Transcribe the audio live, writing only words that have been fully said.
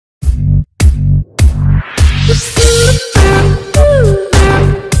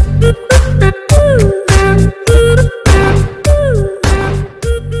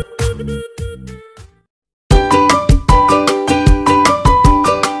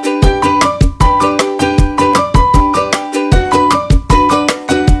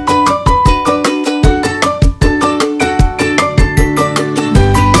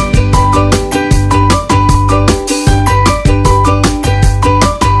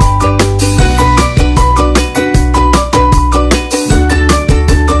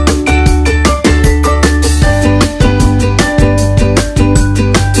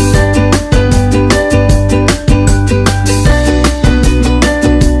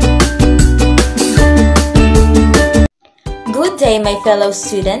Good day, my fellow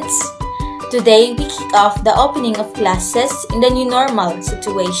students. Today, we kick off the opening of classes in the new normal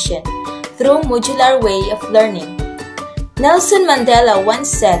situation through modular way of learning. Nelson Mandela once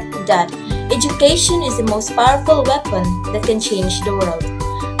said that education is the most powerful weapon that can change the world.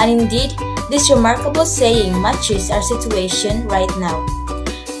 And indeed, this remarkable saying matches our situation right now.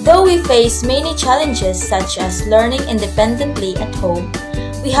 Though we face many challenges such as learning independently at home,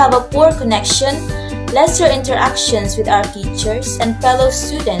 we have a poor connection, lesser interactions with our teachers and fellow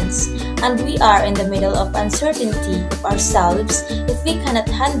students, and we are in the middle of uncertainty of ourselves if we cannot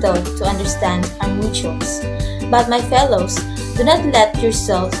handle to understand our mutuals. But my fellows, do not let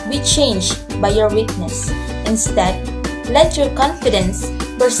yourselves be changed by your weakness. Instead, let your confidence,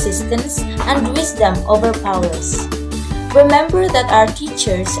 persistence, and wisdom overpower us. Remember that our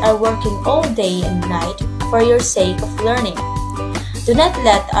teachers are working all day and night for your sake of learning. Do not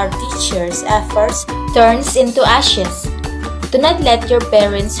let our teachers' efforts turns into ashes. Do not let your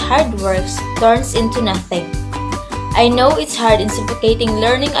parents' hard works turns into nothing. I know it's hard in suffocating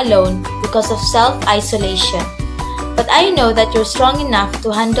learning alone because of self-isolation, but I know that you're strong enough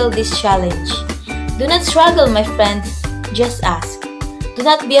to handle this challenge. Do not struggle, my friend, just ask. Do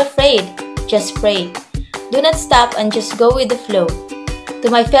not be afraid, just pray. Do not stop and just go with the flow. To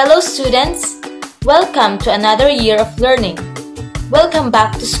my fellow students, welcome to another year of learning. Welcome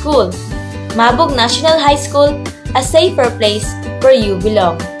back to school. Mabog National High School, a safer place where you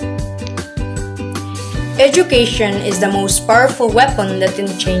belong. Education is the most powerful weapon that can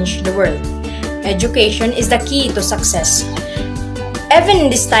change the world. Education is the key to success. Even in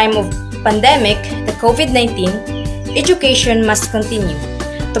this time of pandemic, the COVID-19, education must continue.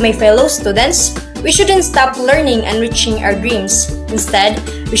 To my fellow students, we shouldn't stop learning and reaching our dreams. Instead,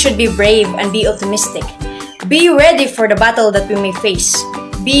 we should be brave and be optimistic. Be ready for the battle that we may face.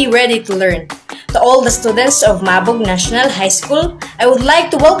 Be ready to learn. To all the students of Mabog National High School, I would like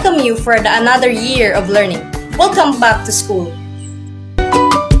to welcome you for another year of learning. Welcome back to school.